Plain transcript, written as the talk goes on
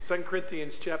2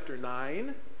 Corinthians chapter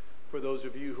 9, for those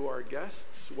of you who are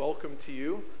guests, welcome to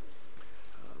you.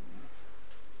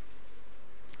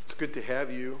 It's good to have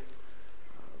you.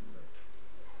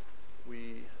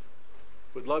 We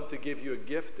would love to give you a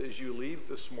gift as you leave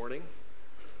this morning.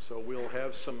 So we'll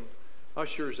have some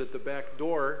ushers at the back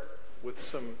door with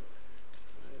some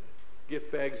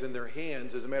gift bags in their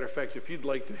hands. As a matter of fact, if you'd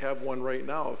like to have one right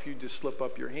now, if you just slip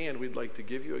up your hand, we'd like to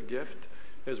give you a gift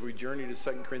as we journey to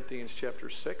 2 Corinthians chapter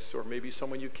 6, or maybe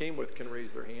someone you came with can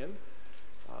raise their hand.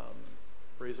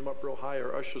 Raise them up real high.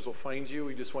 Our ushers will find you.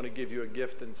 We just want to give you a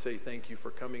gift and say thank you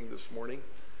for coming this morning.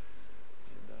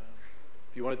 And,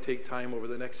 if you want to take time over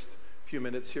the next few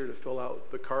minutes here to fill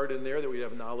out the card in there that we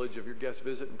have knowledge of your guest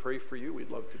visit and pray for you, we'd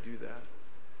love to do that.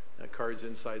 That card's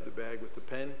inside the bag with the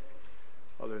pen.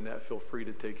 Other than that, feel free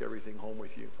to take everything home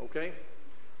with you, okay?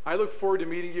 I look forward to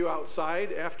meeting you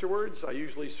outside afterwards. I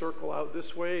usually circle out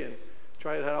this way and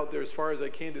try to head out there as far as I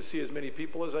can to see as many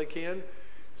people as I can.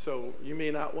 So you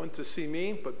may not want to see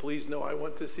me, but please know I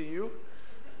want to see you.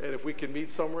 And if we can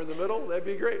meet somewhere in the middle, that'd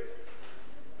be great.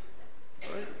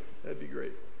 All right? That'd be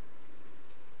great.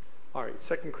 All right,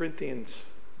 2 Corinthians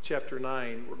chapter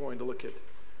 9, we're going to look at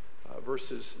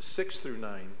verses 6 through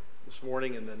 9 this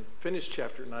morning, and then finish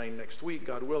chapter 9 next week,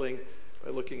 God willing, by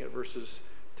looking at verses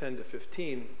 10 to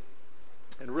 15.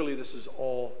 And really, this is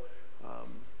all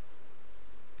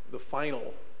the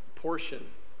final portion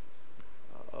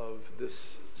of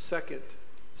this second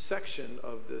section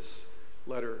of this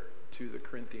letter to the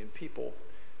Corinthian people.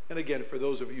 And again, for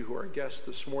those of you who are guests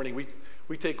this morning,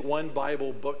 we take one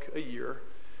Bible book a year,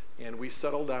 and we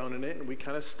settle down in it, and we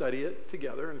kind of study it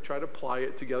together and try to apply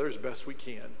it together as best we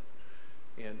can.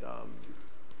 And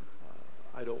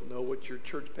I don't know what your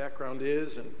church background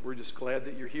is, and we're just glad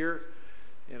that you're here.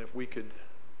 And if we could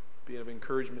be of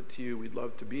encouragement to you, we'd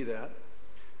love to be that.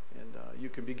 And you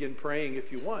can begin praying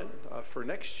if you want. For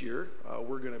next year,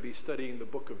 we're going to be studying the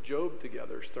book of Job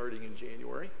together starting in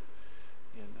January.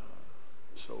 And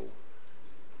so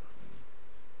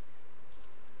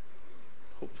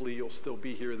hopefully you'll still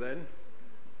be here then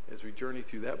as we journey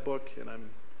through that book. And I'm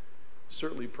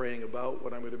certainly praying about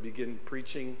what I'm going to begin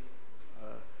preaching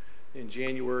in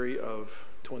January of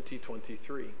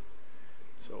 2023.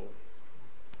 So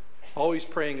always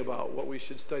praying about what we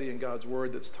should study in God's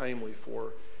Word that's timely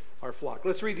for our flock.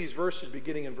 Let's read these verses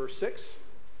beginning in verse 6.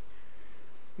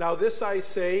 Now this I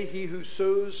say, he who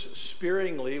sows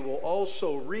sparingly will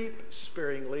also reap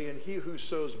sparingly, and he who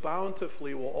sows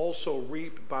bountifully will also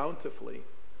reap bountifully.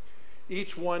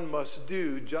 Each one must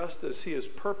do just as he has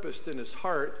purposed in his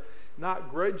heart,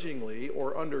 not grudgingly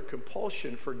or under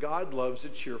compulsion, for God loves a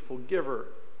cheerful giver.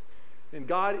 And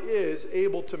God is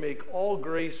able to make all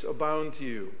grace abound to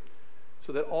you,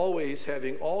 so that always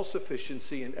having all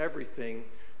sufficiency in everything,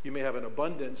 you may have an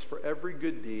abundance for every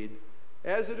good deed.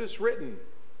 As it is written,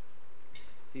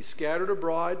 he scattered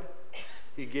abroad,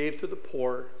 he gave to the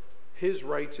poor, his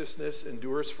righteousness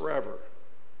endures forever.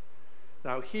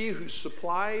 Now he who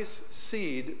supplies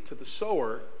seed to the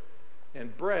sower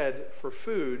and bread for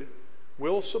food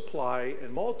will supply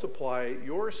and multiply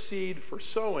your seed for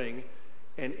sowing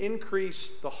and increase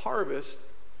the harvest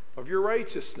of your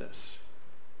righteousness.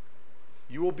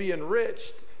 You will be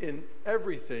enriched in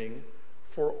everything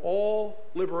for all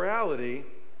liberality,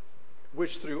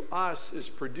 which through us is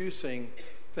producing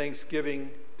thanksgiving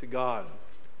to God.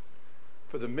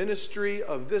 For the ministry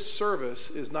of this service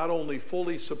is not only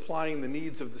fully supplying the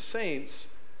needs of the saints,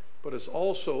 but is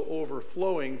also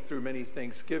overflowing through many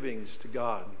thanksgivings to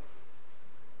God.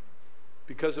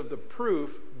 Because of the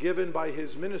proof given by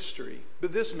his ministry,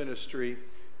 but this ministry,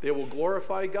 they will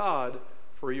glorify God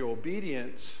for your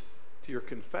obedience to your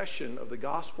confession of the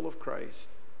gospel of Christ,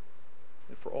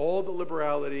 and for all the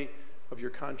liberality of your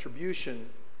contribution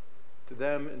to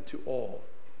them and to all,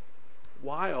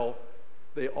 while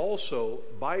they also,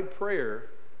 by prayer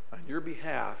on your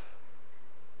behalf,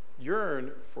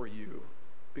 yearn for you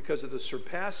because of the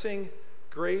surpassing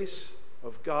grace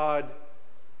of God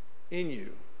in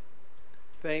you.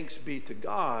 Thanks be to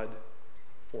God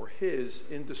for his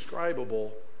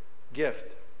indescribable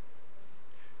gift.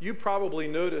 You probably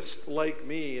noticed, like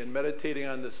me, in meditating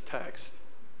on this text,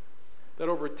 that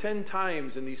over 10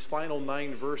 times in these final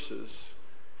 9 verses,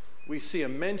 we see a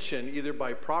mention, either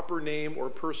by proper name or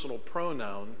personal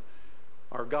pronoun,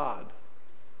 our God.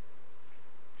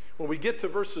 When we get to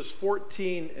verses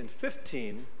 14 and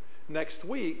 15 next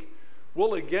week,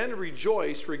 we'll again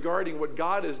rejoice regarding what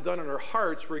God has done in our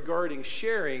hearts regarding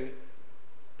sharing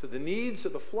to the needs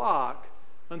of the flock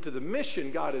unto the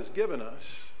mission God has given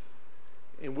us.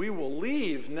 And we will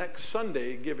leave next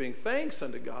Sunday giving thanks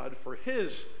unto God for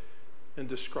his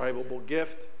indescribable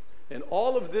gift And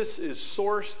all of this is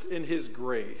sourced in his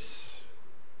grace.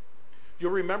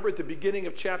 You'll remember at the beginning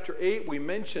of chapter 8, we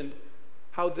mentioned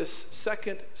how this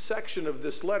second section of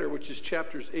this letter, which is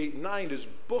chapters 8 and 9, is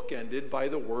bookended by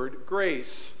the word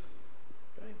grace.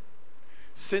 Okay?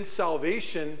 Since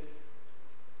salvation,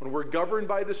 when we're governed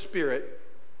by the Spirit,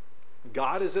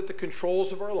 God is at the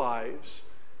controls of our lives,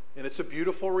 and it's a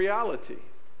beautiful reality.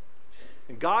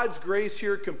 And God's grace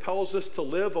here compels us to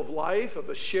live a life of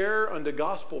a share unto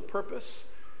gospel purpose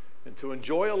and to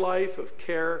enjoy a life of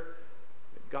care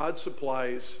that God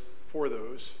supplies for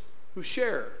those who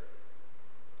share.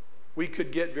 We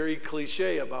could get very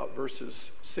cliche about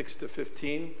verses 6 to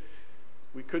 15.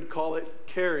 We could call it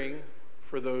caring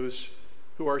for those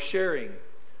who are sharing.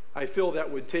 I feel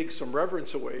that would take some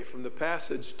reverence away from the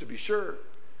passage, to be sure.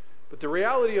 But the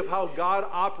reality of how God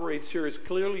operates here is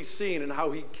clearly seen in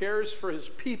how he cares for his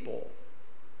people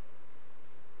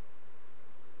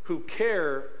who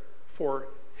care for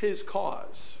his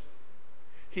cause.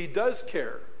 He does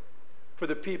care for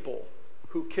the people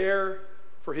who care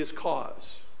for his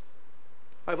cause.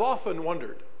 I've often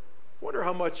wondered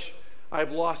how much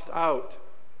I've lost out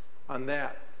on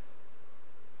that.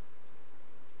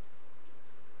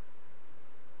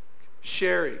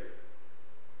 Sharing.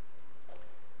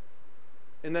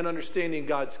 And then understanding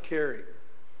God's caring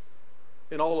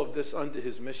in all of this unto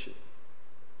his mission.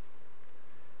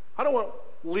 I don't want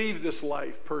to leave this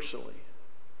life personally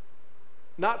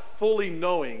not fully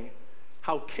knowing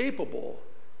how capable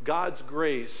God's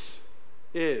grace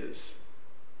is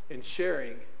in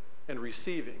sharing and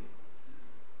receiving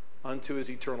unto his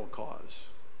eternal cause.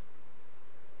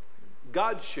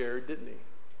 God shared, didn't he?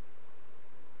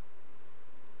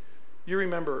 You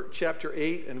remember chapter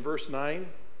 8 and verse 9?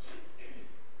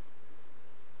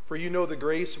 For you know the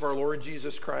grace of our Lord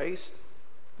Jesus Christ,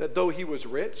 that though he was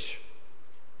rich,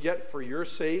 yet for your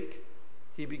sake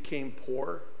he became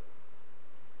poor,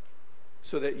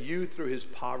 so that you through his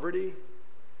poverty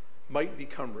might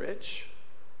become rich.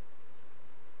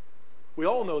 We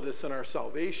all know this in our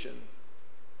salvation.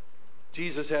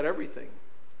 Jesus had everything.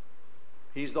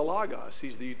 He's the Logos.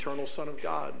 He's the eternal Son of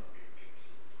God.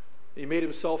 He made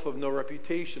himself of no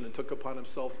reputation and took upon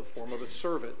himself the form of a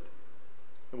servant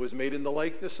and was made in the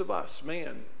likeness of us,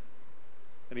 man.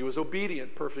 And he was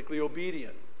obedient, perfectly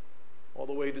obedient, all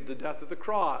the way to the death of the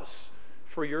cross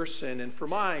for your sin and for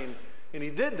mine. And he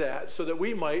did that so that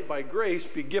we might, by grace,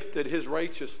 be gifted his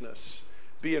righteousness,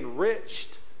 be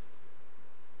enriched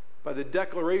by the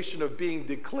declaration of being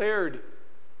declared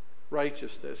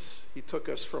righteousness. He took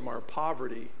us from our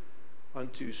poverty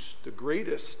unto the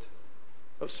greatest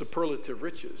of superlative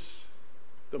riches,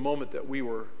 the moment that we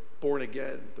were born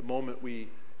again, the moment we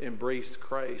embraced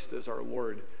Christ as our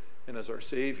Lord and as our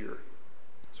Savior.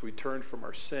 So we turned from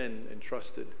our sin and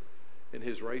trusted in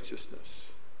his righteousness.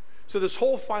 So this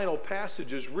whole final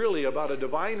passage is really about a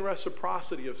divine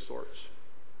reciprocity of sorts.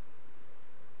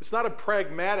 It's not a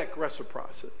pragmatic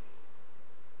reciprocity.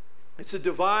 It's a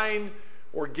divine,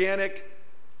 organic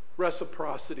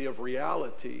reciprocity of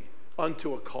reality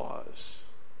unto a cause.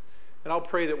 And I'll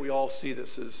pray that we all see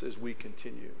this as we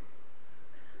continue.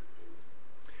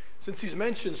 Since he's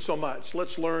mentioned so much,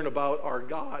 let's learn about our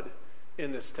God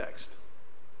in this text.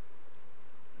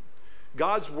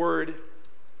 God's word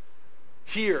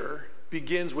here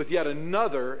begins with yet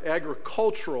another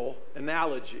agricultural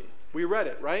analogy. We read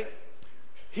it, right?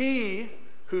 He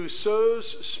who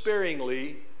sows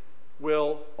sparingly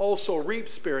will also reap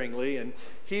sparingly, and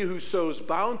he who sows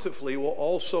bountifully will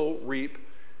also reap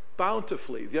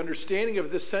bountifully. The understanding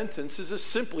of this sentence is as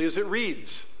simply as it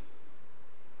reads.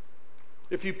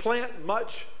 If you plant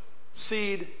much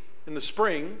seed in the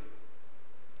spring,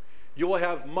 you will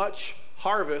have much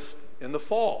harvest in the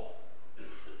fall.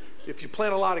 If you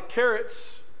plant a lot of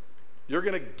carrots, you're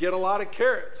going to get a lot of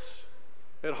carrots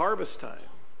at harvest time.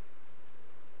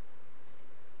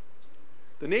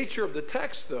 The nature of the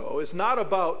text, though, is not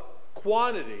about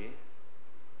quantity,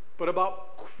 but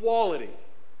about quality.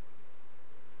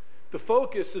 The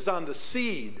focus is on the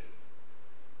seed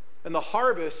and the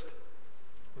harvest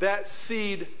that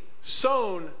seed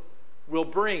sown will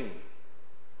bring.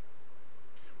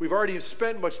 We've already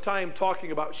spent much time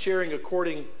talking about sharing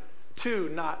according to,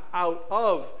 not out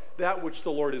of, that which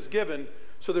the Lord has given.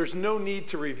 So there's no need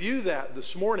to review that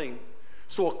this morning.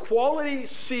 So a quality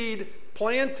seed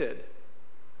planted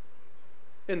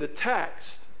in the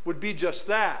text would be just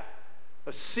that.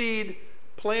 A seed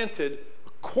planted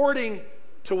according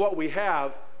to what we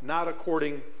have, not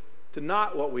according to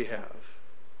not what we have.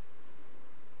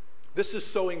 This is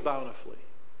sowing bountifully.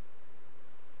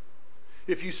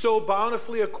 If you sow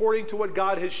bountifully according to what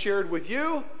God has shared with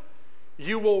you,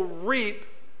 you will reap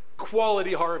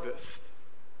quality harvest.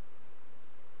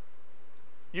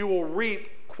 You will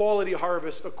reap quality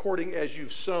harvest according as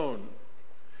you've sown.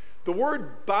 The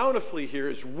word bountifully here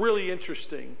is really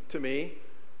interesting to me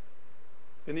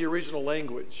in the original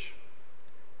language.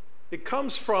 It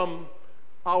comes from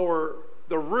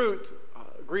the root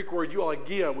Greek word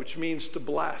eulogia, which means to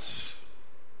bless.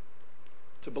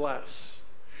 To bless.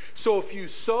 So if you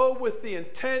sow with the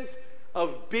intent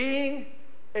of being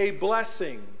a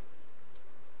blessing,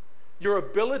 your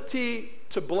ability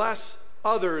to bless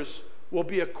others will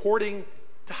be according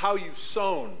to how you've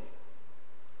sown.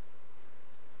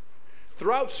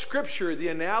 Throughout Scripture, the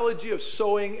analogy of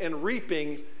sowing and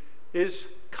reaping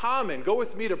is common. Go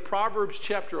with me to Proverbs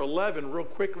chapter 11 real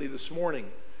quickly this morning.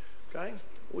 Okay?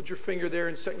 Hold your finger there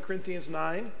in 2 Corinthians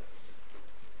 9.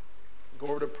 Go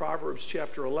over to Proverbs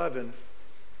chapter 11.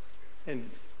 And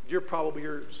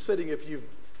you're sitting, if you've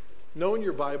known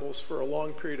your Bibles for a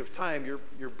long period of time,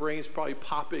 your brain's probably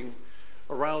popping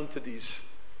around to these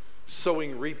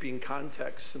sowing, reaping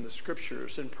contexts in the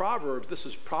Scriptures. In Proverbs, this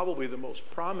is probably the most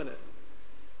prominent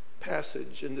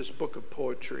passage in this book of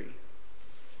poetry.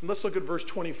 And let's look at verse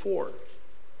 24.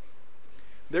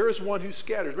 There is one who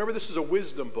scatters. Remember, this is a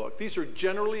wisdom book. These are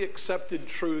generally accepted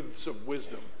truths of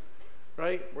wisdom,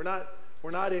 right? We're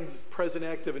not in present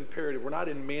active imperative. We're not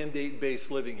in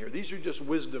mandate-based living here. These are just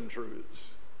wisdom truths.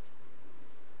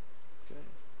 Okay?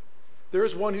 There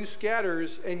is one who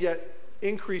scatters and yet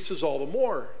increases all the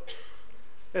more.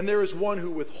 And there is one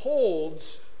who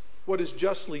withholds what is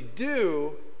justly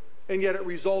due, and yet it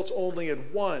results only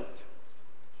in want.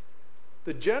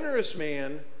 The generous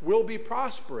man will be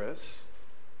prosperous,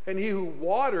 and he who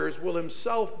waters will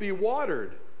himself be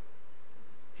watered.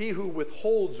 He who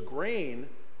withholds grain,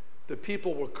 the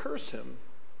people will curse him,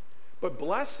 but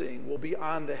blessing will be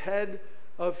on the head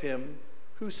of him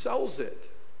who sells it.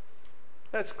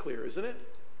 That's clear, isn't it?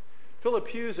 Philip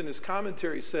Hughes in his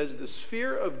commentary says the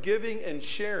sphere of giving and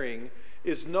sharing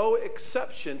is no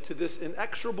exception to this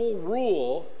inexorable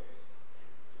rule,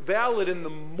 valid in the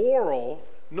moral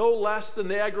no less than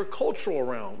the agricultural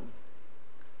realm,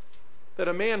 that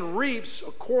a man reaps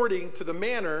according to the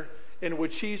manner in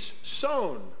which he's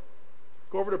sown.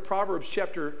 Go over to Proverbs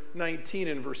chapter 19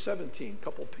 and verse 17, a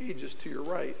couple pages to your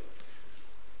right.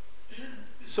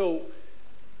 So,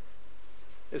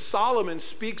 as Solomon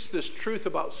speaks this truth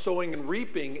about sowing and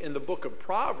reaping in the book of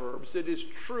Proverbs, it is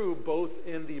true both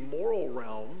in the moral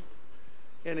realm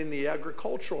and in the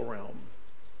agricultural realm.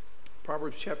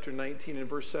 Proverbs chapter 19 and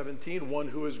verse 17, one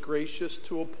who is gracious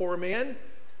to a poor man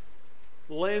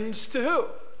lends to who?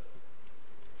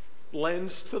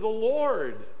 Lends to the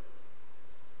Lord.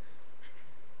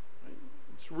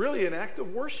 It's really an act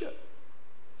of worship,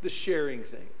 the sharing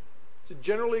thing. It's a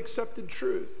generally accepted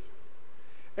truth.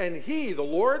 And he, the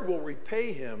Lord, will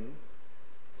repay him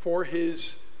for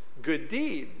his good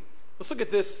deed. Let's look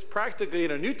at this practically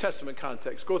in a New Testament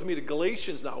context. Go with me to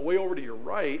Galatians now, way over to your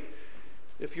right.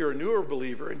 If you're a newer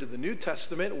believer, into the New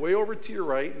Testament, way over to your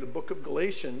right in the book of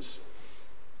Galatians.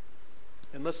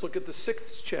 And let's look at the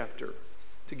 6th chapter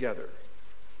together.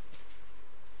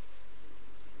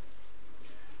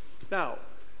 Now,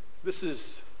 this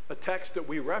is a text that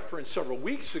we referenced several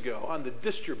weeks ago on the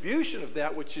distribution of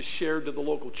that which is shared to the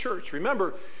local church.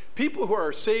 Remember, people who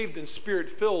are saved and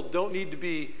spirit-filled don't need to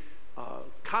be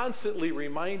constantly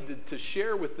reminded to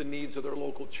share with the needs of their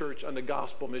local church on the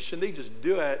gospel mission. They just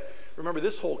do it. Remember,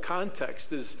 this whole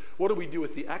context is, what do we do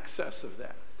with the excess of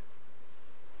that?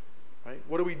 Right?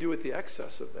 What do we do with the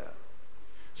excess of that?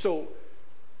 So,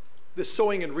 this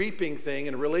sowing and reaping thing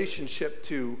in relationship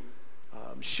to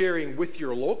sharing with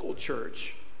your local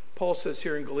church, Paul says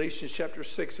here in Galatians chapter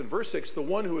 6 and verse 6, the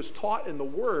one who is taught in the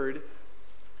word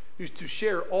is to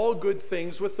share all good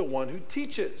things with the one who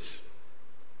teaches.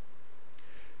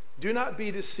 Do not be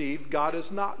deceived, God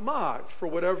is not mocked, for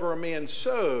whatever a man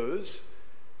sows,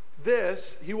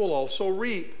 this he will also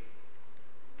reap.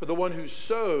 For the one who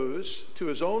sows to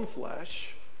his own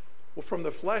flesh will from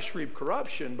the flesh reap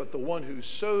corruption, but the one who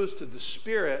sows to the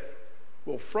Spirit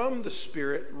will from the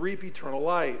Spirit reap eternal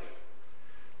life.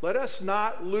 Let us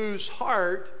not lose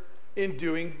heart in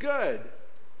doing good,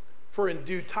 for in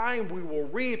due time we will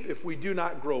reap if we do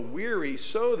not grow weary.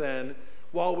 So then,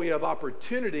 while we have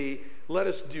opportunity, let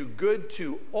us do good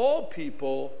to all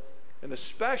people, and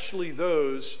especially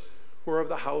those who are of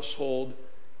the household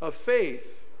of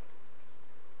faith.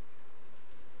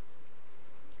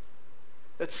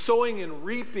 That sowing and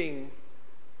reaping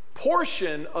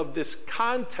portion of this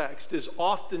context is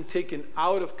often taken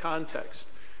out of context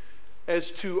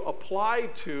as to apply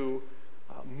to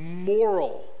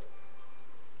moral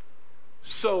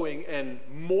sowing and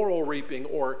moral reaping,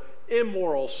 or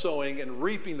immoral sowing and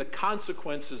reaping the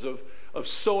consequences of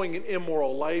sowing an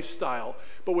immoral lifestyle.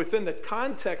 But within the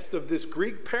context of this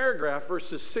Greek paragraph,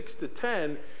 verses 6 to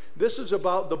 10, this is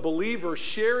about the believer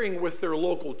sharing with their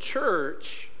local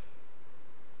church.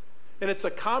 And it's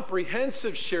a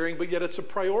comprehensive sharing, but yet it's a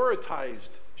prioritized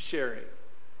sharing.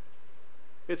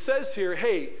 It says here,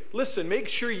 hey, listen, make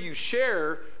sure you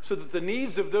share so that the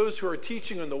needs of those who are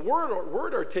teaching on the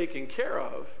word are taken care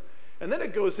of. And then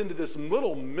it goes into this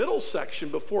little middle section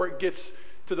before it gets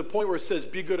to the point where it says,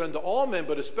 be good unto all men,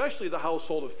 but especially the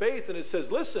household of faith. And it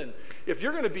says, listen, if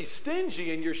you're going to be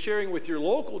stingy and you're sharing with your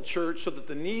local church so that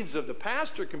the needs of the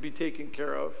pastor can be taken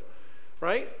care of,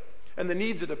 right? And the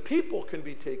needs of the people can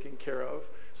be taken care of,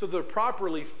 so they're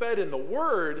properly fed in the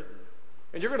word,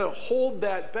 and you're going to hold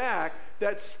that back,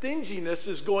 that stinginess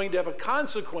is going to have a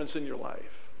consequence in your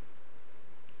life.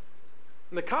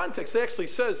 And the context actually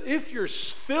says, if you're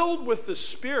filled with the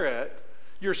Spirit,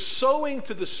 you're sowing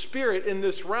to the Spirit in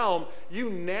this realm, you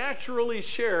naturally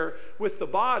share with the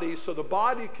body so the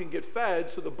body can get fed,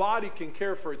 so the body can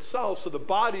care for itself, so the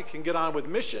body can get on with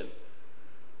mission.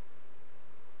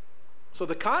 So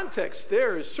the context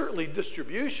there is certainly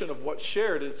distribution of what's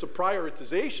shared, and it's a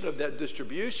prioritization of that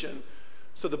distribution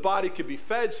so the body can be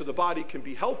fed, so the body can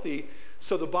be healthy,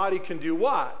 so the body can do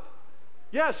what?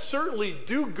 Yes, certainly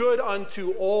do good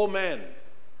unto all men,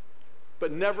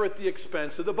 but never at the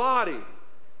expense of the body.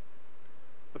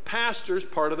 The pastor's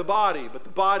part of the body, but the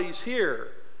body's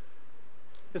here.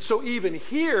 And so even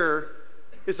here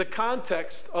is a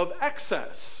context of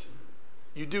excess.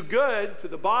 You do good to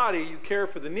the body, you care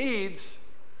for the needs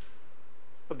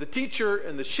of the teacher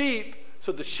and the sheep,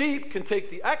 so the sheep can take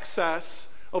the excess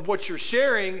of what you're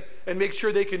sharing and make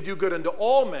sure they can do good unto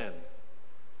all men.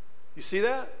 You see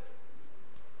that?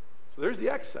 So there's the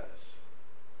excess.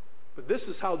 But this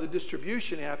is how the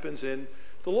distribution happens in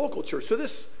the local church. So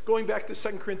this, going back to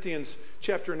 2 Corinthians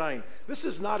chapter 9, this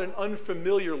is not an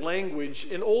unfamiliar language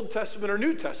in Old Testament or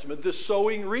New Testament, this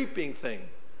sowing, reaping thing.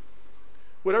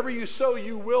 Whatever you sow,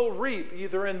 you will reap,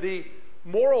 either in the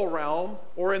moral realm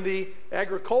or in the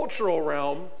agricultural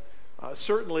realm,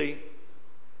 certainly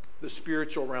the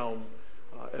spiritual realm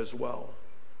as well.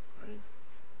 Right?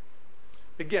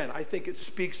 Again, I think it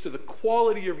speaks to the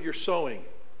quality of your sowing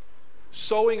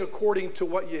according to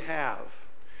what you have.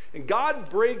 And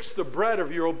God breaks the bread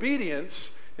of your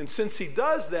obedience, and since He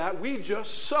does that, we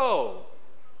just sow.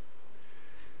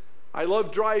 I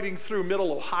love driving through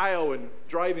Middle Ohio and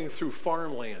driving through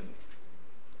farmland.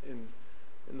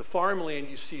 In the farmland,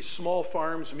 you see small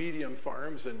farms, medium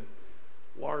farms, and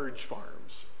large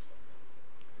farms.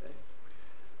 Okay?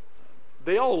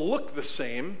 They all look the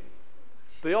same.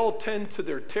 They all tend to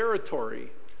their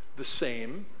territory the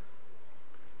same.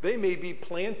 They may be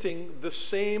planting the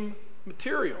same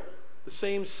material, the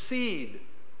same seed.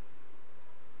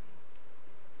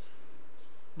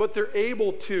 But they're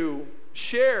able to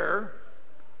share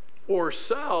or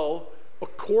sell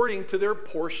according to their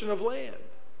portion of land.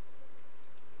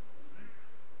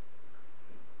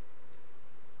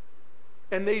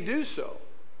 And they do so.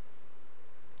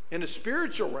 In a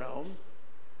spiritual realm,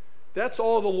 that's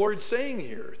all the Lord's saying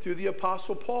here through the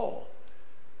Apostle Paul.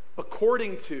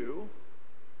 According to,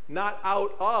 not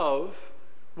out of,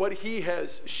 what He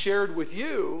has shared with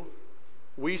you,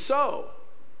 we sow.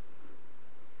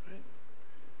 Right?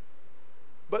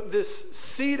 But this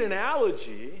seed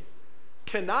analogy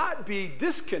cannot be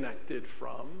disconnected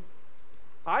from,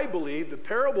 I believe, the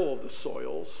parable of the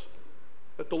soils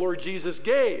that the Lord Jesus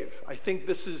gave. I think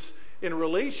this is in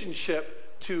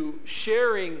relationship to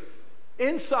sharing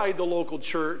inside the local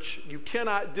church. You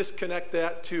cannot disconnect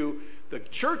that to the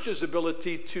church's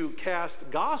ability to cast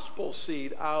gospel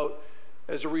seed out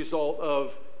as a result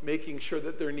of making sure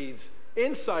that their needs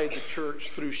inside the church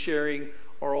through sharing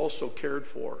are also cared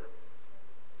for.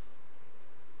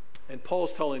 And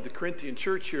Paul's telling the Corinthian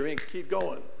church here, hey, keep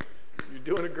going. You're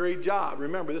doing a great job.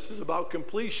 Remember, this is about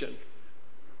completion,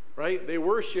 right? They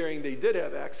were sharing. They did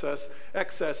have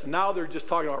excess. Now they're just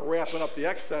talking about wrapping up the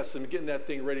excess and getting that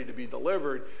thing ready to be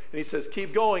delivered. And he says,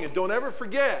 keep going. And don't ever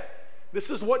forget, this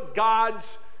is what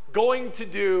God's going to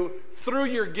do through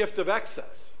your gift of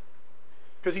excess.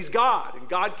 Because He's God, and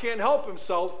God can't help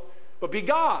Himself but be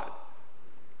God.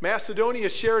 Macedonia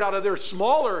shared out of their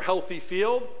smaller healthy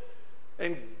field,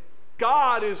 and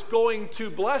God is going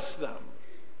to bless them.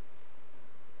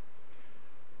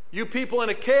 You people in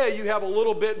Achaia, you have a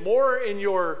little bit more in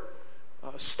your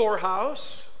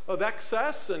storehouse of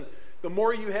excess, and the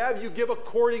more you have, you give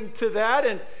according to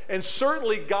that, and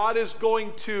certainly God is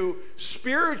going to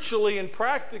spiritually and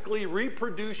practically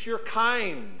reproduce your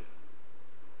kind.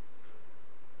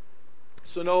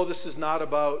 So no, this is not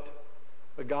about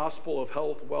a gospel of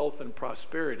health, wealth, and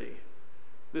prosperity.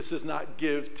 This is not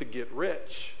give to get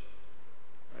rich.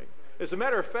 Right? As a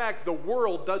matter of fact, the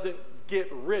world doesn't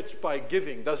get rich by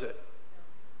giving, does it?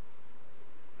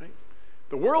 Right?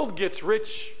 The world gets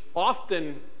rich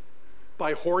often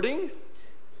by hoarding,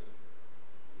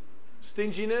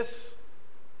 stinginess,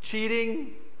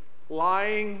 cheating,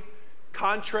 lying,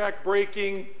 contract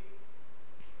breaking.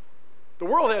 The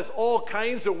world has all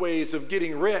kinds of ways of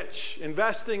getting rich.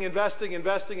 Investing, reinvesting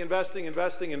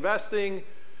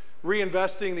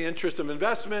the interest of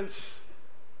investments,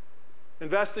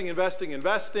 investing.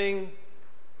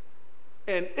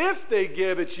 And if they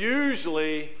give, it's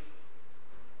usually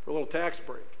for a little tax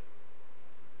break.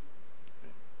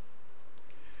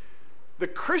 The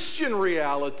Christian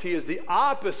reality is the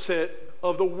opposite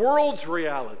of the world's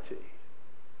reality.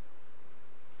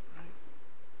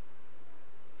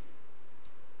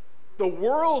 The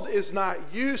world is not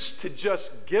used to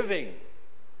just giving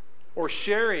or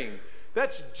sharing.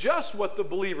 That's just what the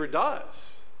believer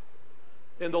does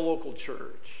in the local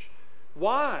church.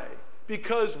 Why?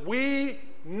 Because we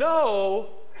know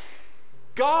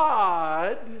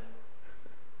God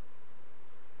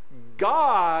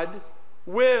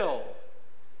will.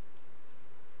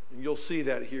 And you'll see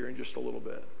that here in just a little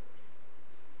bit.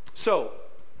 So,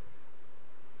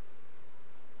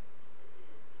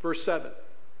 verse 7.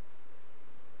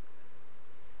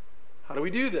 How do we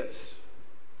do this?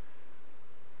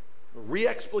 A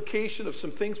re-explication of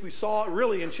some things we saw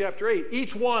really in chapter 8.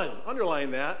 Each one,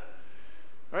 underline that,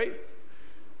 right?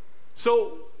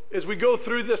 So as we go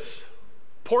through this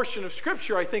portion of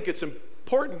Scripture, I think it's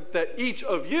important that each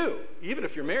of you, even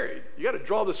if you're married, you got to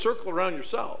draw the circle around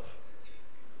yourself.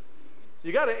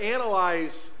 You got to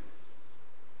analyze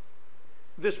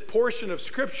this portion of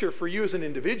Scripture for you as an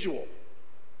individual.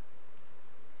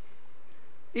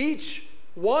 Each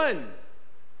one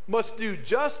must do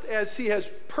just as he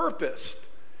has purposed.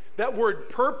 That word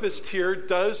purposed here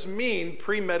does mean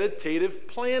premeditative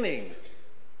planning.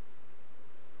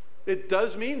 It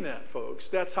does mean that, folks.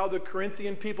 That's how the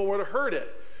Corinthian people would have heard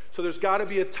it. So there's got to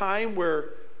be a time where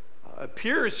it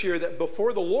appears here that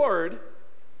before the Lord,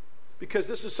 because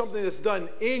this is something that's done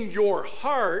in your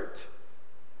heart,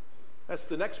 that's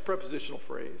the next prepositional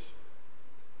phrase,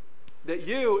 that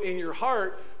you in your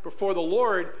heart before the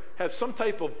Lord have some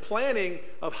type of planning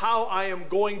of how I am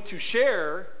going to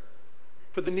share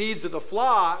for the needs of the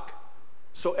flock,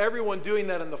 so everyone doing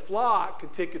that in the flock can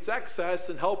take its excess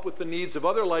and help with the needs of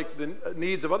other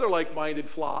like-minded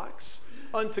flocks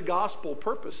unto gospel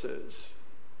purposes.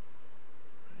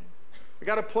 I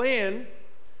got to plan.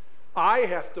 I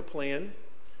have to plan.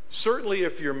 Certainly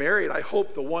if you're married, I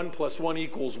hope the 1 + 1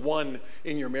 = 1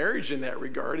 in your marriage in that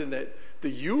regard, and that the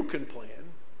you can plan.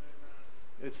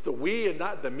 It's the we and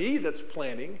not the me that's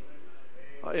planning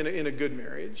in a good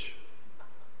marriage.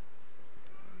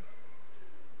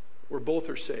 Where both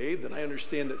are saved, and I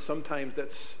understand that sometimes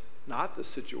that's not the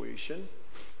situation.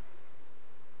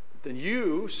 Then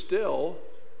you still,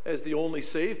 as the only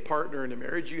saved partner in a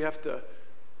marriage, you have to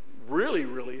really,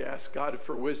 really ask God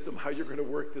for wisdom how you're going to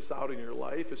work this out in your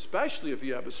life, especially if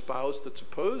you have a spouse that's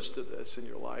opposed to this in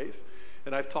your life.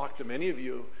 And I've talked to many of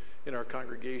you in our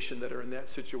congregation that are in that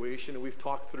situation, and we've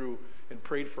talked through and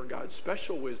prayed for God's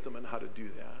special wisdom on how to do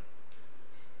that.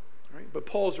 Right? But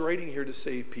Paul's writing here to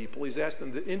save people. He's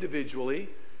asking them to individually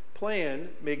plan,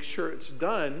 make sure it's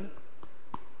done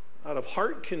out of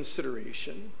heart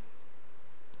consideration.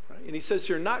 Right? And he says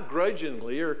here, not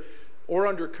grudgingly or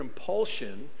under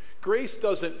compulsion. Grace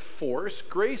doesn't force.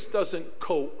 Grace doesn't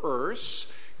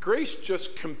coerce. Grace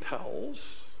just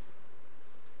compels.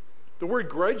 The word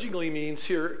grudgingly means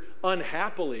here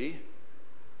unhappily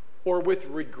or with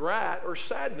regret or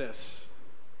sadness.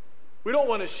 We don't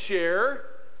want to share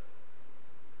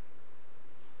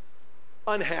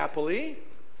unhappily.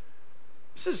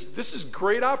 This is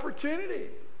great opportunity.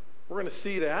 We're going to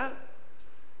see that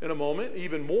in a moment,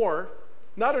 even more.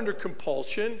 Not under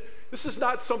compulsion. This is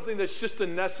not something that's just a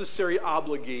necessary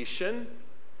obligation.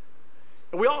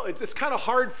 And it's kind of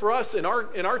hard for us in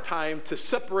our time to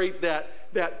separate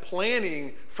that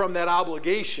planning from that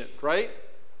obligation, right?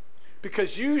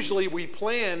 Because usually we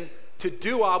plan to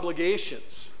do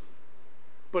obligations.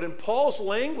 But in Paul's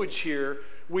language here,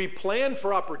 we plan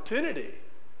for opportunity,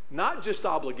 not just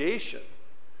obligation.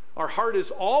 Our heart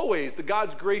is always, the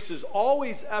God's grace is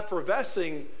always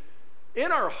effervescing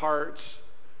in our hearts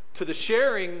to the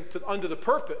sharing under the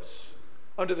purpose,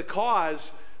 under the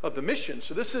cause of the mission.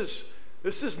 So this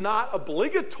is not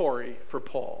obligatory for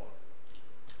Paul.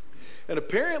 And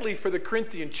apparently for the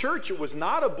Corinthian church, it was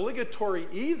not obligatory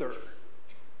either,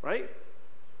 right?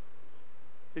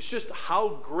 It's just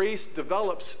how grace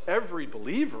develops every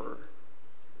believer,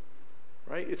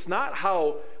 right? It's not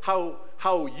how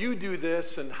you do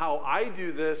this and how I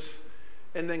do this,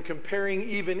 and then comparing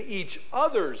even each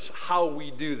other's how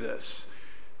we do this.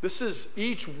 This is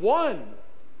each one,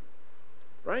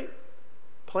 right?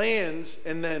 Plans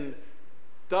and then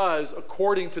does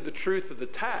according to the truth of the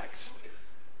text.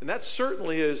 And that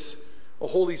certainly is a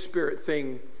Holy Spirit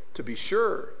thing to be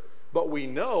sure. But we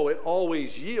know it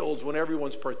always yields when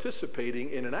everyone's participating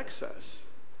in an excess.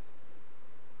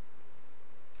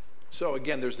 So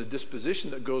again, there's the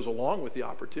disposition that goes along with the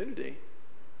opportunity.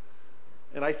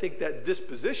 And I think that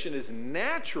disposition is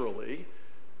naturally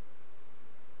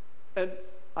a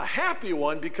happy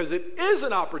one because it is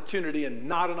an opportunity and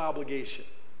not an obligation.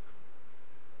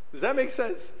 Does that make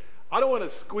sense? I don't want to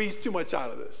squeeze too much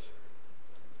out of this.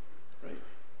 Right?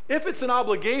 If it's an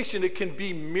obligation, it can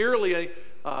be merely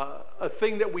a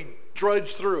thing that we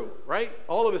drudge through, right?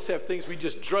 All of us have things we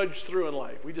just drudge through in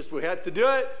life. We have to do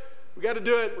it. We got to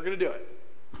do it. We're going to do it.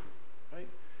 Right?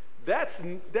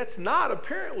 That's not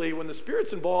apparently when the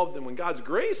Spirit's involved and when God's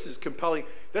grace is compelling.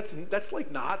 That's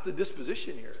like not the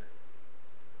disposition here.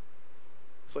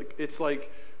 It's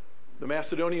like the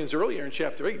Macedonians earlier in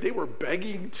chapter 8. They were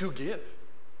begging to give.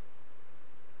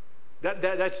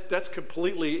 That's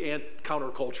completely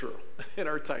countercultural in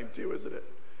our time too, isn't it?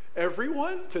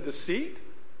 Everyone to the seat.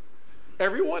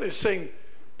 Everyone is saying,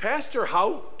 Pastor,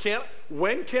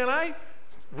 when can I?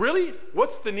 Really?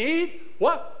 What's the need?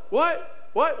 What?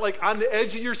 Like on the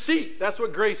edge of your seat. That's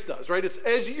what grace does, right? It's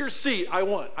edge of your seat. I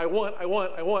want.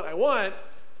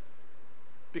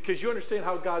 Because you understand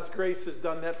how God's grace has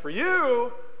done that for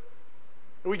you.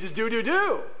 And we just do.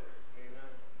 Amen.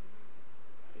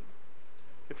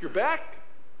 If you're back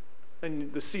in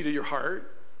the seat of your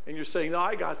heart, and you're saying, no,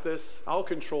 I got this, I'll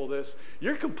control this,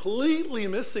 you're completely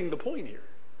missing the point here.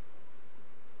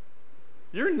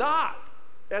 You're not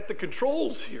at the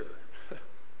controls here.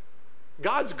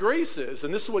 God's grace is,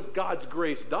 and this is what God's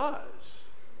grace does.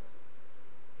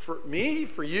 For me,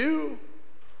 for you,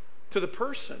 to the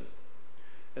person.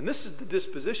 And this is the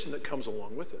disposition that comes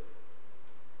along with it.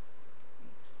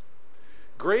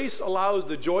 Grace allows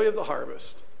the joy of the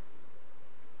harvest.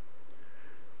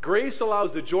 Grace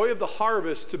allows the joy of the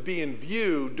harvest to be in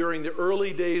view during the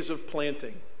early days of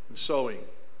planting and sowing.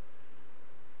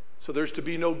 So there's to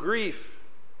be no grief,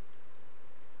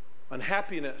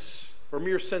 unhappiness, or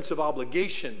mere sense of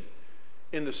obligation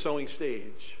in the sowing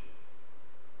stage.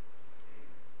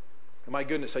 And my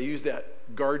goodness, I used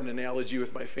that garden analogy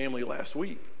with my family last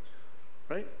week,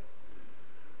 right?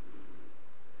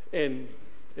 And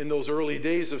in those early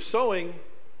days of sowing,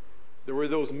 there were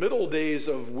those middle days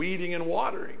of weeding and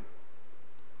watering.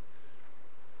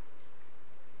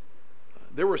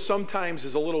 There were some times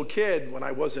as a little kid when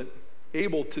I wasn't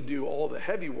able to do all the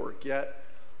heavy work yet,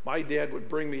 my dad would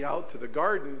bring me out to the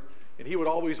garden, and he would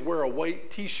always wear a white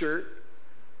t-shirt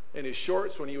and his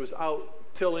shorts when he was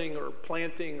out tilling or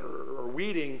planting or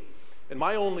weeding. And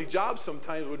my only job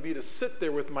sometimes would be to sit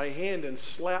there with my hand and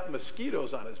slap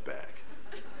mosquitoes on his back.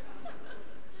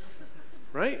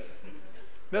 Right?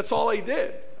 That's all I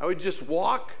did. I would just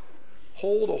walk,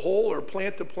 hole to hole or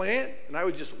plant to plant, and I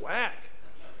would just whack.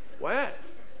 Right?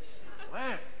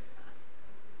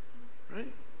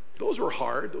 Those were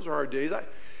hard. Those were hard days.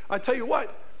 I tell you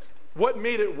what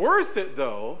made it worth it,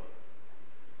 though,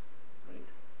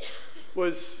 right,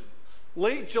 was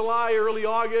late July, early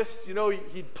August. You know,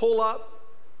 he'd pull up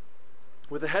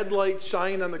with the headlights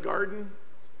shining on the garden,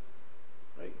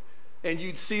 right? And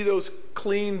you'd see those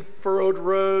clean, furrowed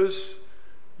rows.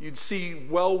 You'd see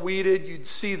well weeded. You'd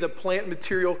see the plant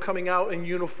material coming out in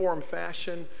uniform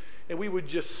fashion. And we would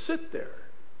just sit there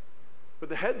with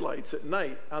the headlights at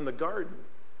night on the garden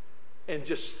and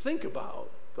just think about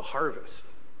the harvest.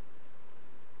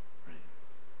 Right?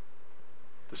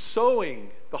 The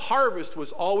sowing, the harvest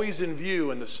was always in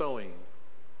view in the sowing.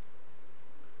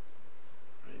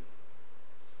 Right?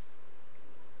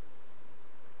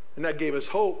 And that gave us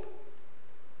hope.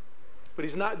 But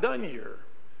he's not done here.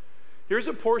 Here's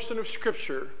a portion of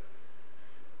Scripture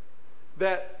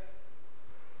that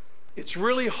it's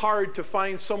really hard to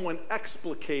find someone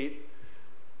explicate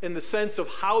in the sense of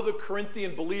how the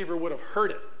Corinthian believer would have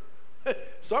heard it.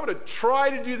 So I'm going to try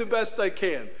to do the best I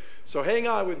can. So hang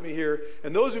on with me here.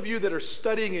 And those of you that are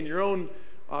studying in your own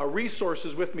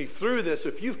resources with me through this,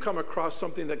 if you've come across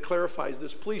something that clarifies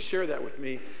this, please share that with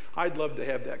me. I'd love to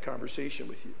have that conversation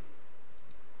with you.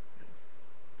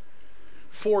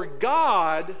 For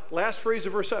God, last phrase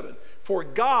of verse 7, for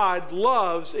God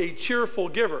loves a cheerful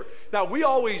giver. Now, we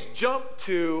always jump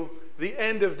to the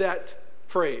end of that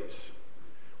phrase.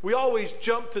 We always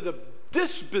jump to the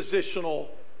dispositional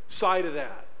side of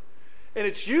that. And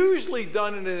it's usually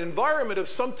done in an environment of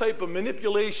some type of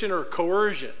manipulation or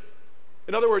coercion.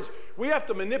 In other words, we have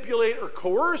to manipulate or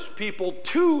coerce people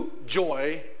to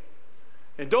joy.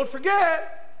 And don't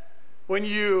forget, when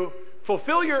you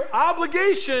fulfill your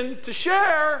obligation to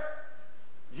share,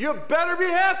 you better be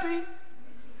happy.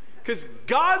 Because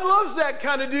God loves that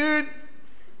kind of dude.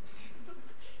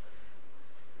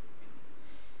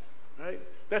 Right?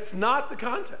 That's not the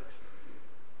context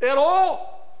at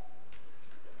all.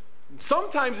 And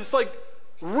sometimes it's like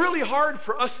really hard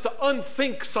for us to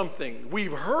unthink something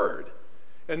we've heard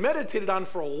and meditated on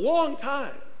for a long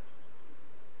time.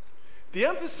 The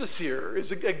emphasis here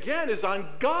is, again, is on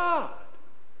God.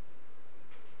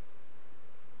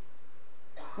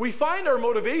 We find our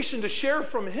motivation to share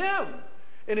from Him.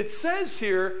 And it says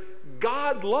here,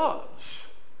 God loves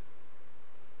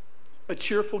a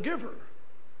cheerful giver.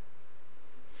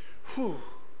 Whew.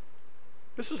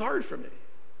 This is hard for me.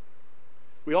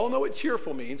 We all know what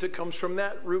cheerful means. It comes from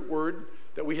that root word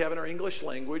that we have in our English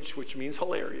language, which means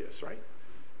hilarious, right?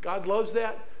 God loves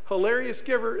that hilarious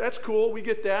giver. That's cool. We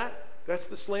get that. That's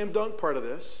the slam dunk part of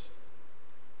this.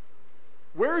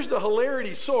 Where's the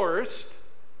hilarity sourced?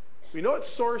 We know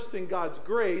it's sourced in God's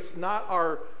grace, not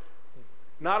our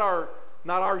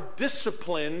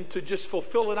discipline to just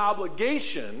fulfill an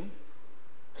obligation.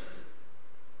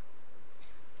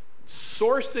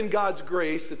 Sourced in God's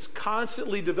grace, it's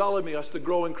constantly developing us to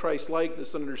grow in Christ's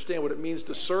likeness and understand what it means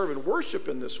to serve and worship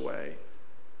in this way.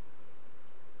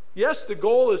 Yes, the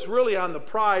goal is really on the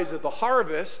prize of the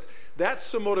harvest.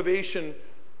 That's the motivation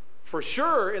for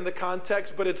sure in the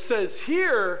context, but it says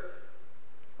here,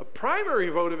 a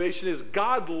primary motivation is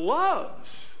God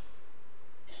loves.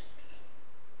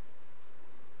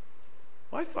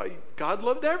 Well, I thought God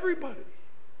loved everybody.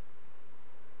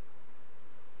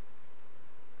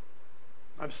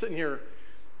 I'm sitting here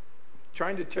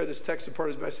trying to tear this text apart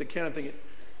as best I can. I'm thinking,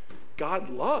 God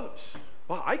loves.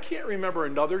 Well, I can't remember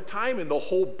another time in the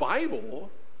whole Bible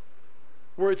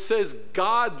where it says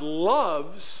God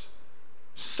loves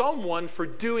someone for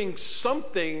doing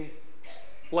something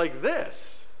like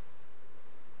this.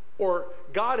 Or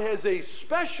God has a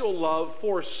special love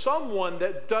for someone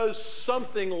that does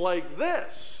something like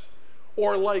this.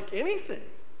 Or like anything.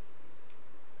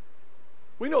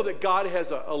 We know that God has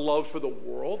a love for the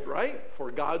world, right? For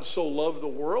God so loved the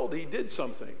world, He did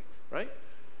something, right?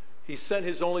 He sent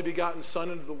His only begotten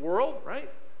Son into the world, right?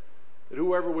 That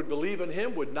whoever would believe in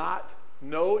Him would not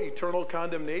know eternal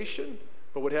condemnation,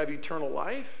 but would have eternal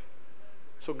life.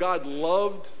 So God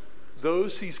loved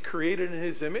those He's created in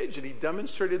His image, and He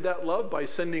demonstrated that love by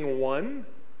sending one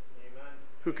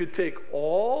who could take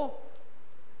all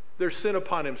their sin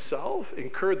upon Himself,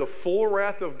 incur the full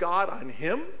wrath of God on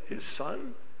Him, His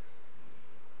Son,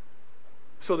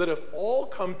 so that if all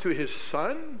come to His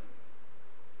Son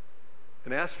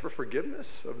and ask for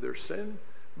forgiveness of their sin,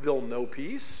 they'll know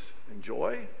peace and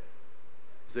joy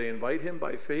as they invite Him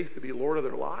by faith to be Lord of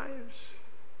their lives.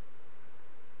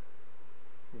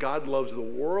 God loves the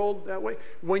world that way.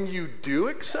 When you do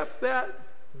accept that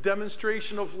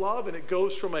demonstration of love, and it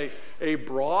goes from a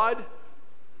broad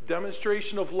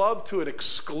demonstration of love to an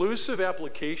exclusive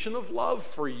application of love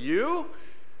for you,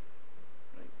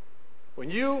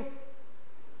 when you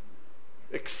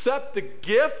accept the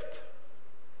gift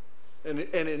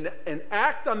and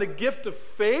act on the gift of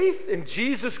faith in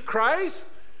Jesus Christ,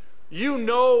 you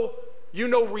know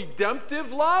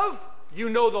redemptive love, you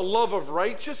know the love of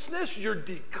righteousness, you're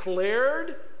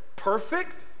declared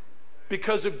perfect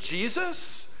because of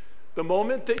Jesus the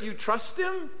moment that you trust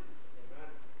Him.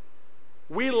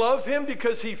 We love Him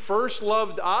because He first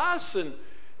loved us,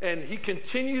 and He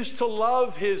continues to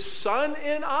love His Son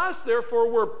in us. Therefore,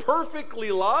 we're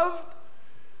perfectly loved.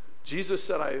 Jesus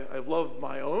said, I've loved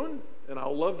my own, and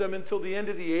I'll love them until the end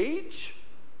of the age.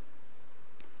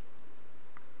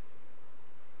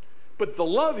 But the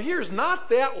love here is not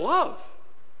that love.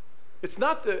 It's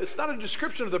not a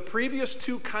description of the previous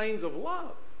two kinds of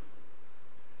love.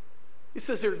 It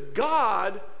says here,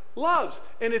 God loves.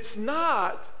 And it's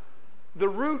not the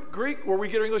root Greek where we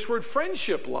get our English word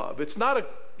friendship love. It's not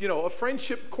a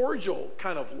friendship cordial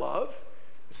kind of love.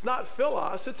 It's not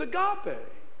philos, it's agape.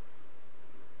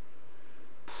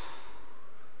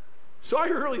 So I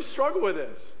really struggle with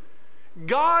this.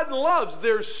 God loves.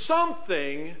 There's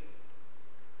something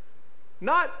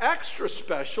not extra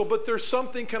special, but there's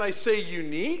something, can I say,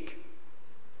 unique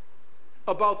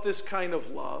about this kind of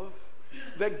love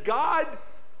that God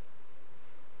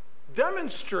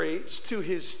demonstrates to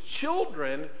His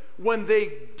children when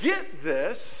they get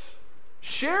this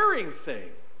sharing thing.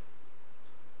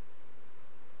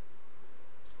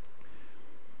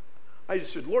 I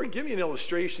just said, Lord, give me an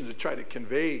illustration to try to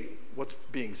convey what's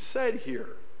being said here.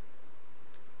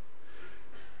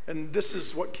 And this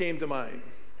is what came to mind.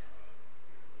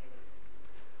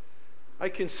 I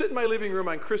can sit in my living room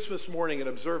on Christmas morning and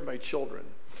observe my children.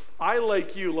 I,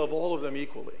 like you, love all of them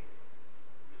equally.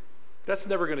 That's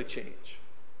never going to change.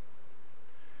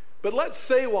 But let's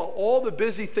say while all the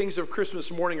busy things of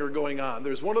Christmas morning are going on,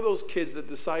 there's one of those kids that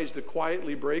decides to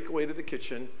quietly break away to the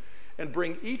kitchen and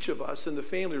bring each of us in the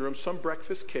family room some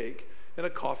breakfast cake and a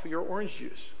coffee or orange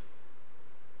juice.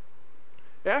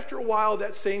 After a while,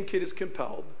 that same kid is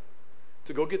compelled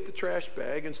to go get the trash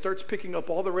bag and starts picking up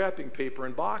all the wrapping paper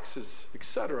and boxes,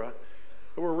 etc.,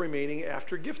 that were remaining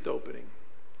after gift opening.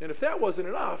 And if that wasn't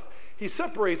enough, he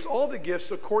separates all the gifts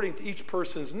according to each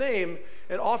person's name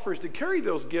and offers to carry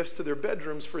those gifts to their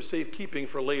bedrooms for safekeeping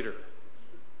for later.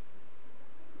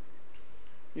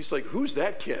 He's like, who's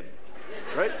that kid?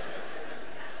 Right?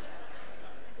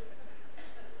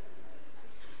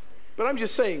 But I'm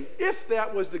just saying, if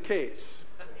that was the case,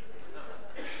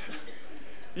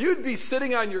 you'd be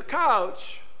sitting on your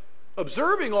couch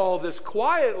observing all this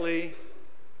quietly,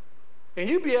 and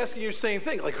you'd be asking your same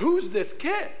thing, like, who's this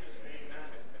kid?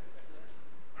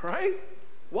 Right?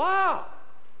 Wow.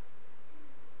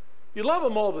 You love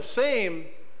them all the same,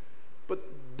 but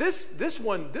this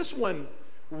one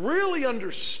really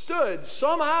understood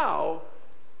somehow,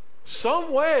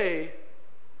 some way,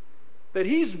 that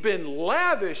he's been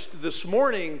lavished this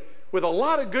morning with a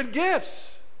lot of good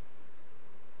gifts.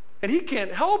 And he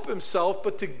can't help himself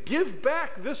but to give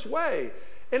back this way.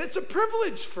 And it's a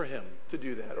privilege for him to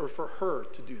do that, or for her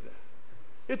to do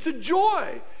that. It's a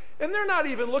joy. And they're not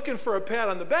even looking for a pat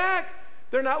on the back.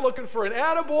 They're not looking for an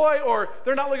attaboy, or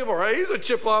they're not looking for, hey, he's a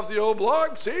chip off the old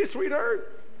block. See,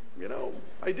 sweetheart,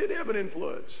 I did have an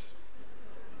influence.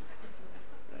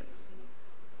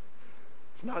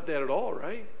 It's not that at all,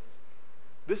 right?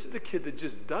 This is the kid that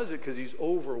just does it because he's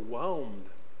overwhelmed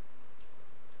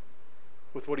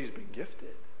with what he's been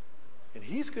gifted. And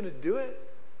he's going to do it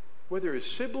whether his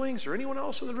siblings or anyone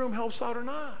else in the room helps out or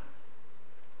not.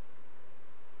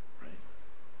 Right?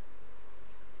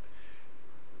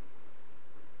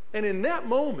 And in that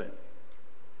moment,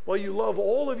 while you love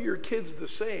all of your kids the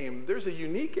same, there's a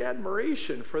unique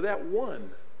admiration for that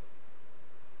one.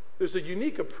 There's a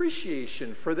unique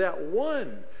appreciation for that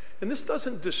one. And this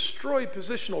doesn't destroy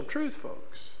positional truth,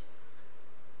 folks.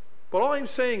 But all I'm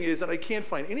saying is that I can't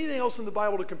find anything else in the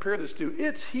Bible to compare this to.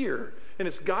 It's here, and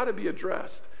it's got to be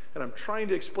addressed. And I'm trying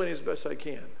to explain it as best I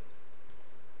can.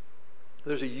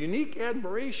 There's a unique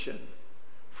admiration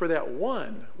for that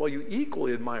one, while you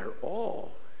equally admire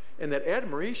all. And that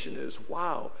admiration is,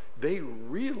 wow, they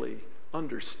really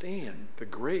understand the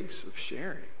grace of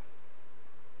sharing.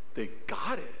 They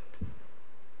got it.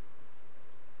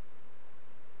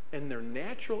 And their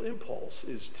natural impulse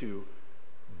is to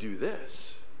do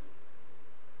this.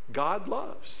 God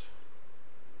loves.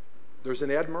 There's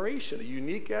an admiration, a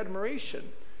unique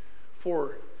admiration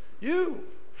for you,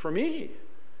 for me,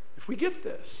 if we get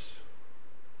this.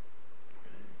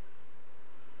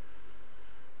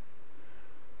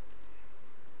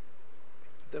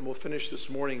 Then we'll finish this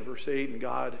morning, verse 8, and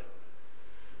God,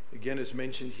 again, is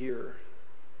mentioned here.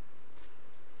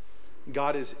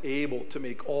 God is able to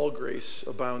make all grace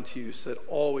abound to you, so that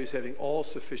always having all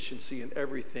sufficiency in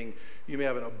everything, you may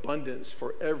have an abundance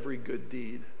for every good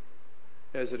deed.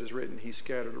 As it is written, he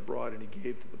scattered abroad and he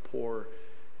gave to the poor,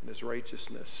 and his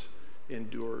righteousness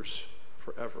endures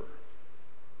forever.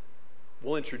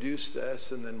 We'll introduce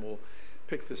this, and then we'll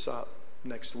pick this up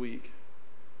next week.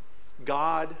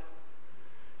 God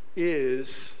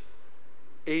is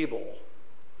able.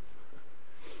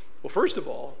 Well, first of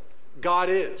all, God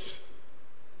is.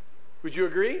 Would you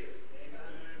agree? Amen.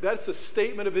 That's a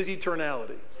statement of his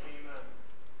eternality. Amen.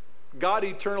 God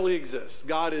eternally exists.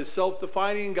 God is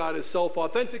self-defining. God is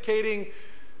self-authenticating.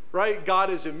 Right?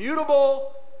 God is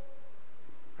immutable.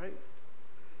 Right?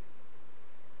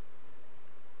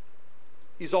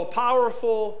 He's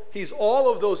all-powerful. He's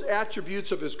all of those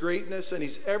attributes of his greatness, and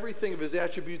he's everything of his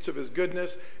attributes of his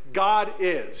goodness. God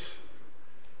is.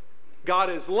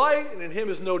 God is light, and in him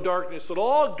is no darkness at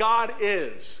all. God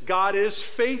is. God is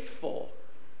faithful.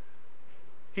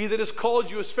 He that has called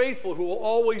you is faithful, who will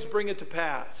always bring it to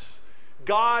pass.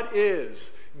 God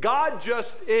is. God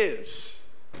just is.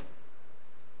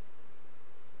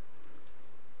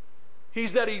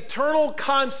 He's that eternal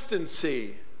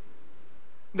constancy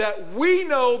that we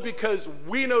know because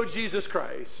we know Jesus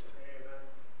Christ. Amen.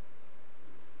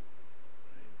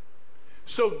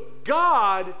 So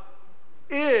God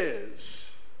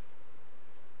is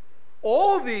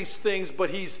all these things, but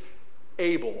he's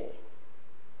able.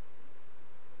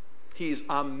 He's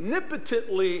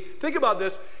omnipotently, think about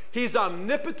this, he's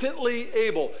omnipotently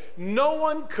able. No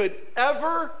one could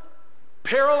ever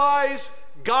paralyze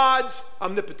God's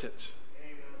omnipotence.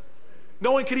 Amen.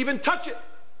 No one could even touch it.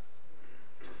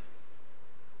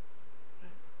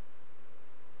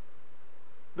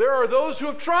 There are those who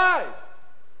have tried.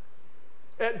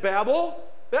 At Babel,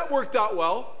 that worked out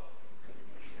well.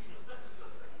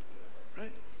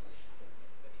 Right?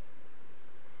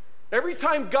 Every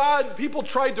time people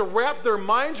tried to wrap their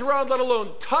minds around, let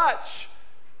alone touch,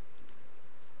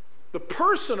 the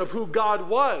person of who God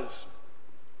was.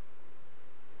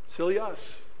 Silly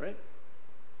us, right?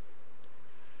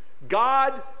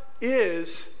 God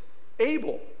is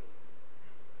able.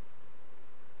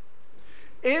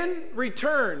 In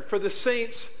return for the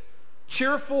saints'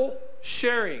 cheerful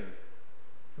sharing,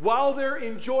 while they're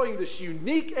enjoying this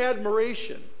unique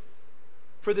admiration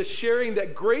for the sharing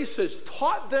that grace has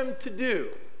taught them to do,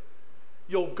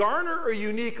 you'll garner a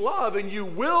unique love, and you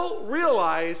will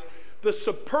realize the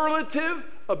superlative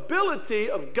ability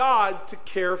of God to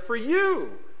care for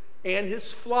you and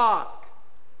his flock.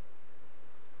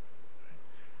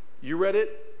 You read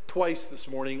it twice this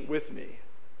morning with me.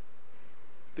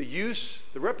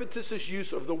 The repetitious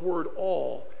use of the word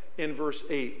all in verse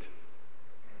 8.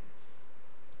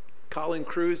 Colin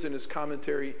Cruz in his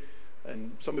commentary,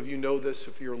 and some of you know this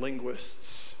if you're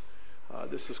linguists,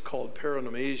 this is called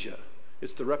paronomasia.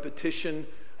 It's the repetition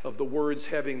of the words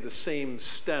having the same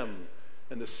stem,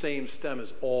 and the same stem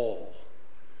is all.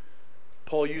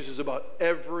 Paul uses about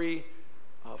every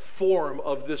form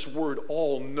of this word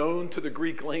all known to the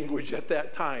Greek language at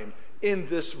that time in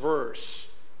this verse.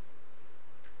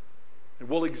 And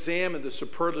we'll examine the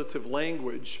superlative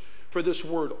language for this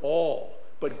word all.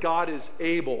 But God is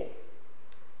able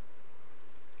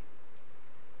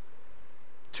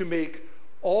to make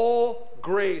all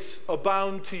grace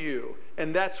abound to you.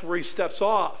 And that's where he steps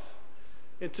off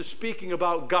into speaking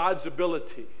about God's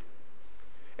ability.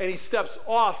 And he steps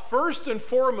off first and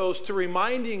foremost to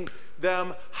reminding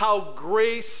them how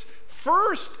grace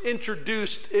first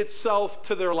introduced itself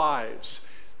to their lives.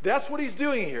 That's what he's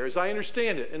doing here, as I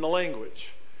understand it in the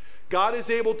language. God is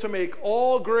able to make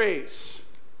all grace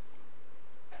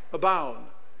abound.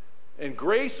 And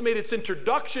grace made its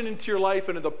introduction into your life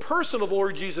and in the person of the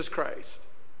Lord Jesus Christ.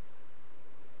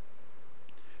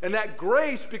 And that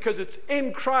grace, because it's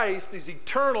in Christ, is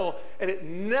eternal, and it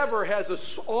never has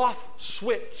a off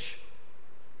switch.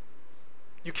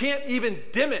 You can't even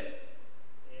dim it.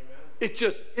 Amen. It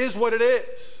just is what it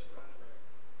is.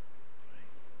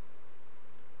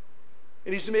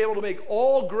 And he's able to make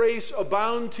all grace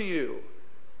abound to you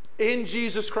in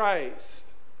Jesus Christ,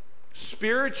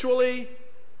 spiritually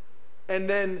and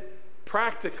then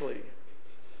practically.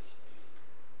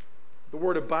 The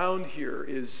word abound here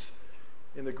is,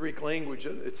 in the Greek language,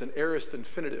 it's an aorist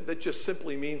infinitive. That just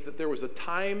simply means that there was a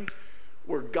time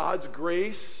where God's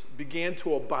grace began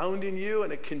to abound in you,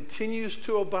 and it continues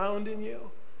to abound in you.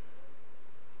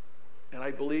 And I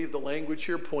believe the language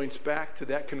here points back to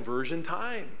that conversion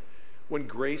time, when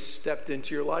grace stepped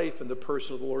into your life in the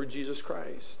person of the Lord Jesus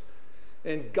Christ.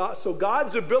 And so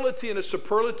God's ability in a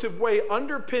superlative way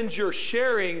underpins your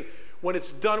sharing when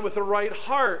it's done with the right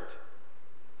heart.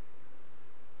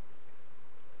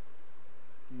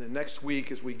 And the next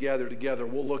week, as we gather together,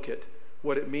 we'll look at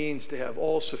what it means to have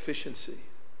all sufficiency.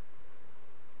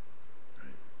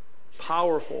 Right?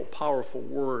 Powerful, powerful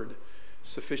word,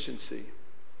 sufficiency.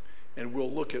 And we'll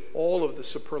look at all of the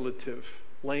superlative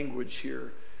language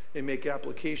here and make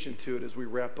application to it as we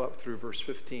wrap up through verse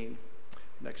 15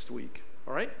 next week.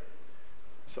 All right?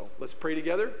 So let's pray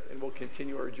together, and we'll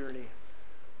continue our journey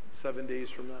 7 days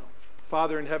from now.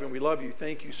 Father in heaven, we love you.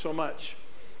 Thank you so much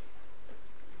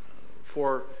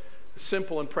for a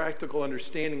simple and practical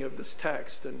understanding of this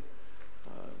text. And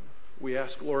we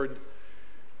ask, Lord,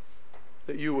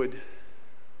 that you would,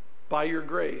 by your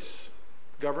grace,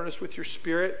 govern us with your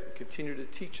Spirit, continue to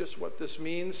teach us what this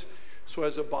means. So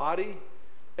as a body,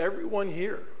 everyone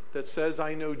here that says,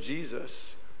 I know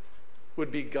Jesus,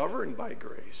 would be governed by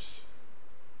grace,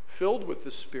 filled with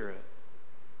the Spirit,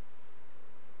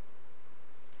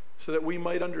 so that we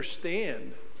might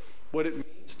understand what it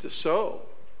means to sow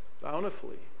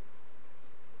bountifully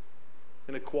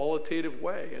in a qualitative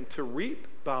way and to reap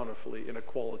bountifully in a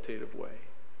qualitative way.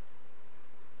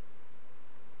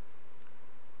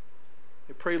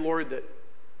 I pray, Lord, that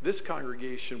this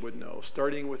congregation would know,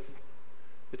 starting with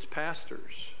its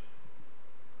pastors,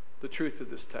 the truth of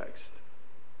this text.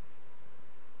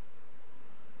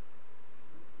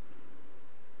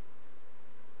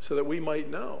 So that we might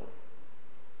know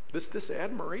this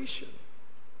admiration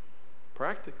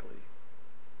practically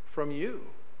from you.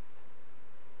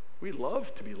 We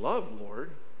love to be loved,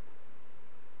 Lord.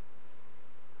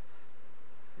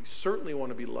 We certainly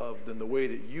want to be loved in the way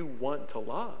that you want to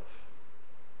love.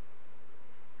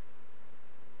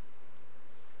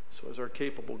 So as our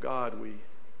capable God, we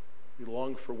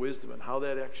long for wisdom and how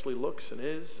that actually looks and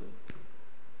is. And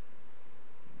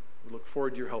we look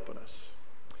forward to your helping us.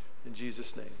 In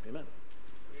Jesus' name, amen.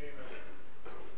 Amen.